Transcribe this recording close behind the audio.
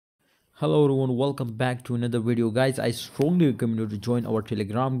Hello everyone, welcome back to another video. Guys, I strongly recommend you to join our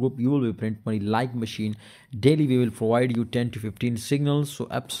Telegram group. You will be print money like machine. Daily we will provide you 10 to 15 signals. So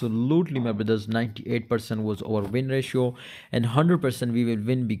absolutely my brothers, 98% was our win ratio and 100% we will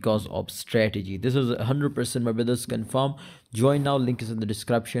win because of strategy. This is 100% my brothers confirm. Join now, link is in the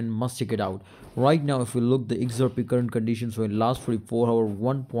description. Must check it out. Right now if we look the XRP current conditions, so in last 44 hour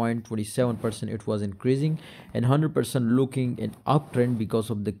 1.27% it was increasing and 100% looking an uptrend because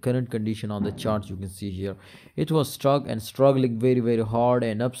of the current condition on the chart. You can see here it was stuck and struggling very hard,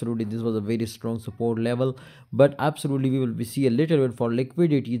 and absolutely this was a very strong support level, but absolutely we will see a little bit for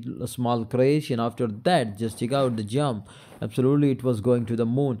liquidity, a small crash, and after that just check out the jump. Absolutely it was going to the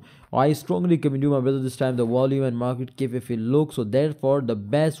moon. I strongly recommend you my brother this time the volume and market cap if you look, so therefore the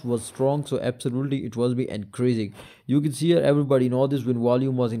best was strong, so absolutely it was be increasing. You can see here everybody know this, when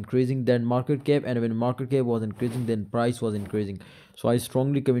volume was increasing then market cap, and when market cap was increasing then price was increasing. So I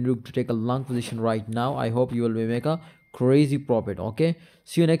strongly recommend you to take a long position right now. I hope you will make a crazy profit. Okay,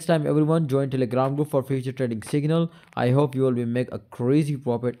 see you next time everyone. Join Telegram group for future trading signal. I hope you will make a crazy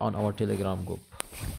profit on our Telegram group.